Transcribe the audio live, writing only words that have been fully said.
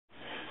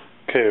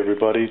Okay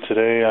everybody,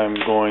 today I'm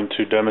going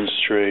to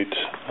demonstrate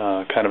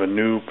kind of a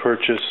new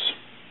purchase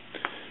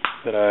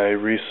that I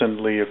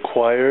recently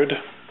acquired.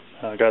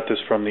 I got this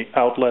from the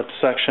outlet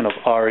section of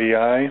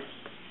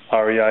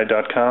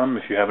rei.com.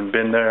 If you haven't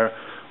been there,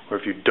 or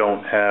if you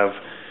don't have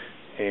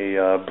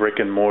a brick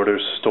and mortar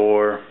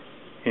store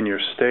in your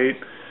state,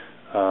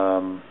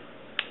 obviously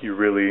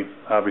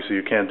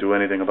you can't do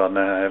anything about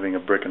not having a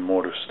brick and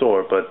mortar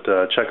store, but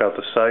check out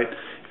the site.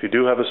 If you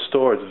do have a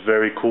store, it's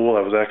very cool.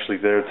 I was actually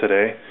there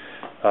today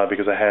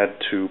because I had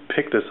to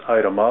pick this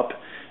item up,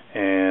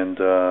 and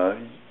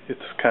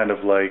it's kind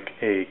of like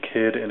a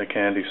kid in a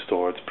candy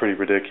store. It's pretty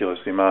ridiculous,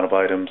 the amount of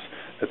items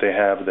that they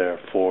have there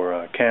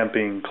for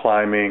camping,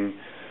 climbing.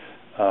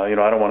 I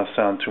don't want to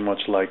sound too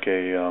much like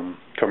a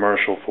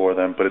commercial for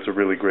them, but it's a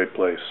really great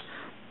place.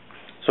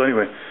 So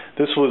anyway,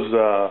 this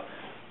was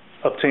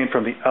obtained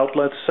from the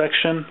outlet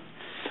section.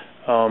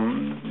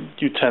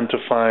 You tend to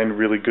find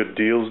really good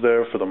deals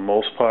there for the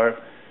most part,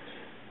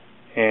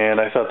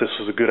 and I thought this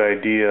was a good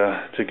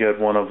idea to get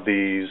one of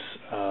these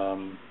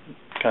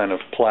kind of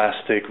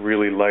plastic,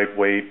 really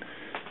lightweight,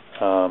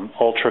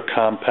 ultra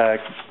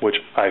compact, which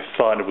I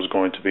thought it was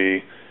going to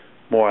be.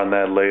 More on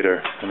that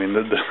later. I mean,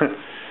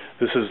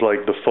 this is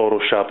like the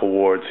Photoshop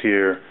Awards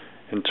here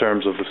in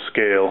terms of the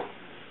scale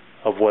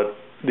of what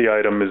the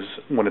item is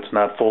when it's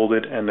not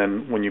folded, and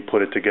then when you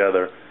put it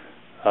together.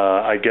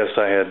 I guess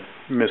I had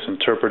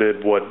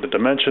misinterpreted what the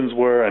dimensions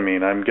were. I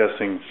mean, I'm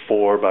guessing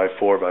 4 by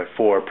 4 by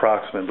 4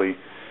 approximately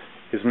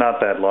is not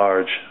that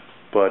large,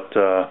 but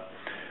I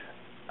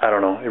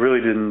don't know. It really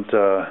didn't.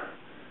 I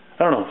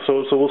don't know.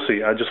 So we'll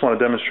see. I just want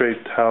to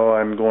demonstrate how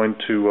I'm going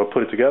to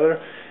put it together,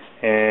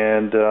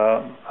 and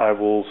I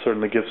will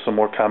certainly give some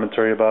more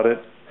commentary about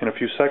it in a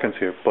few seconds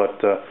here. But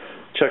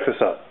check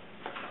this out.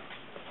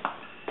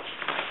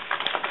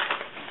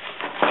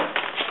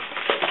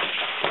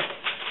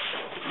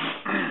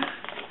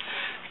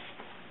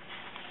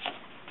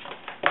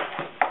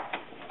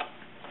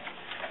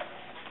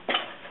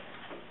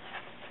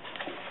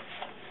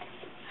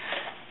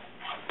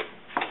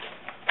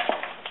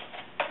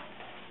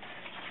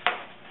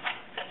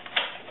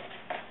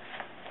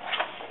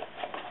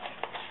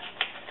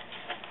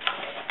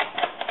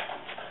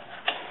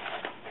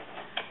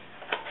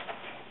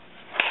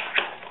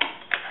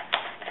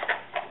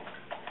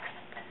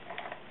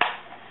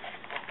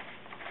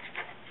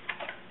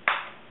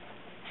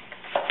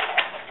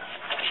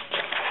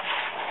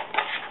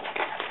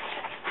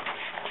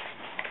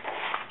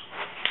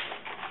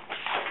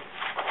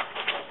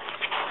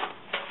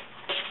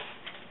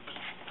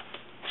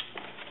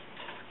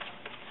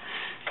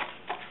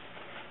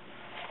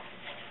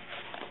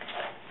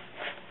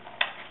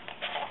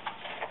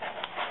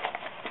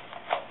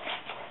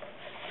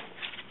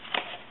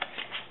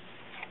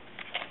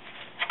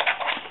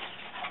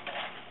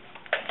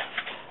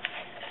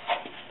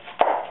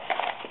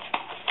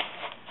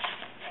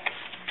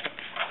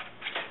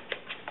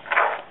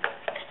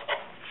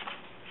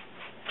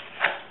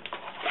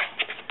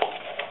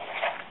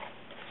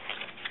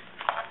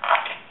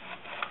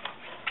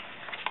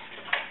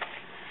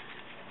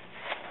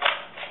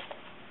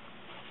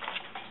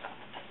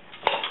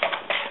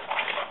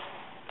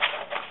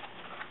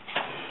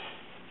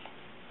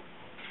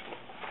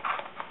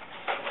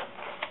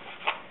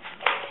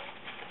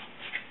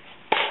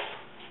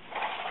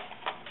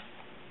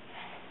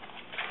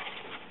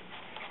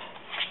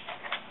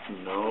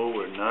 No,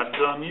 we're not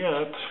done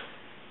yet.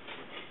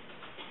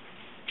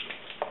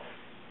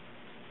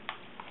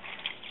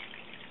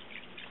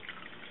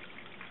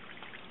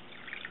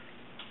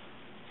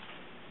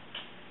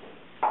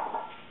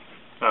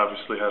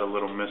 Obviously had a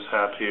little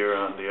mishap here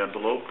on the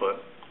envelope,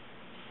 but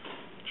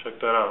check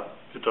that out.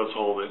 It does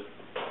hold it.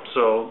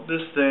 So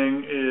this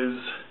thing is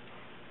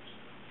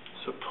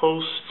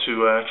supposed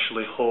to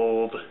actually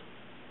hold,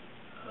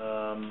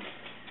 I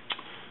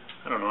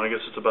don't know, I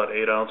guess it's about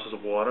 8 ounces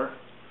of water.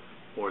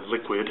 Or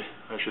liquid,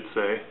 I should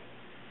say.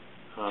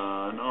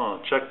 No,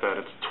 check that.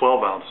 It's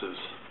 12 ounces.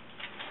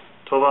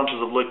 12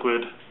 ounces of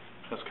liquid.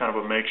 That's kind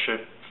of a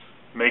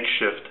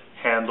makeshift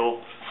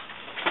handle.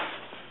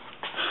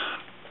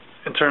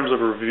 In terms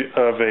of a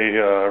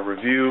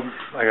review,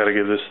 I got to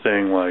give this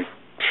thing like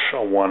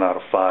a 1 out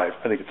of 5.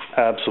 I think it's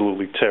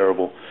absolutely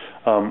terrible.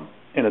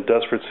 In a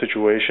desperate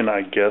situation,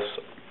 I guess,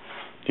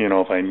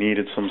 if I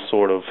needed some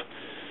sort of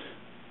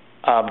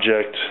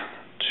object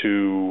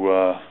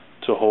to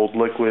hold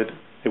liquid,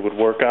 it would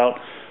work out.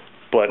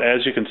 But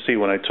as you can see,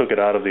 when I took it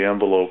out of the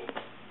envelope,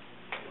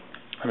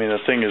 I mean, the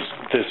thing is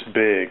this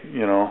big,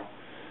 and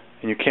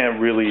you can't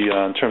really,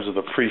 in terms of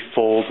the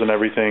pre-folds and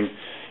everything,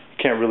 you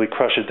can't really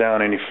crush it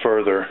down any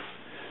further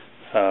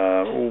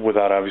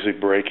without obviously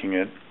breaking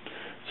it.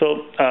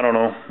 So, I don't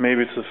know,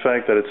 maybe it's the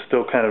fact that it's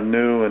still kind of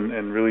new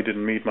and really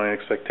didn't meet my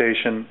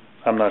expectation.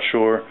 I'm not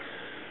sure.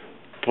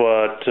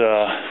 But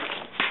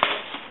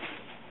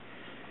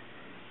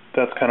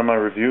that's kind of my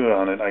review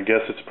on it. I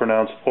guess it's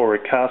pronounced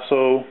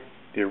ORIKASO,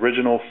 the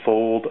original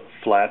fold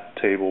flat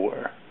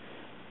tableware.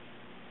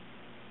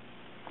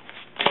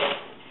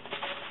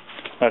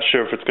 Not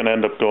sure if it's going to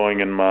end up going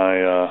in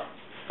my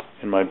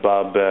my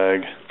Bob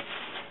bag.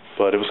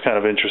 But it was kind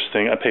of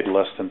interesting. I paid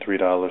less than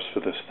 $3 for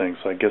this thing,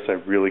 so I guess I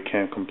really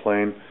can't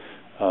complain.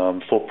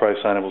 Full price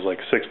on it was like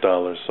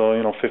 $6, so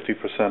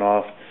 50%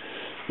 off.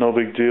 No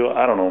big deal.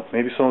 I don't know.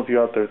 Maybe some of you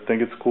out there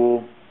think it's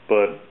cool,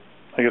 but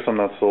I guess I'm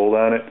not sold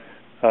on it.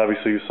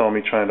 Obviously, you saw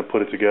me trying to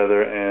put it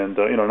together, and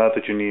not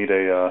that you need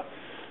a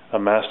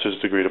master's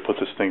degree to put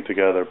this thing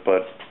together,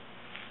 but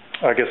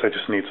I guess I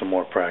just need some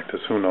more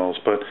practice. Who knows?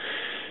 But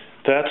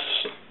that's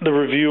the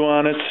review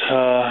on it.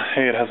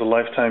 Hey, it has a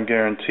lifetime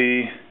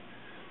guarantee,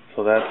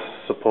 so that's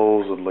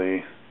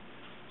supposedly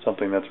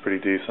something that's pretty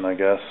decent, I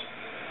guess.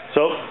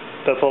 So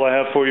that's all I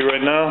have for you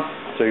right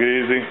now. Take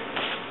it easy.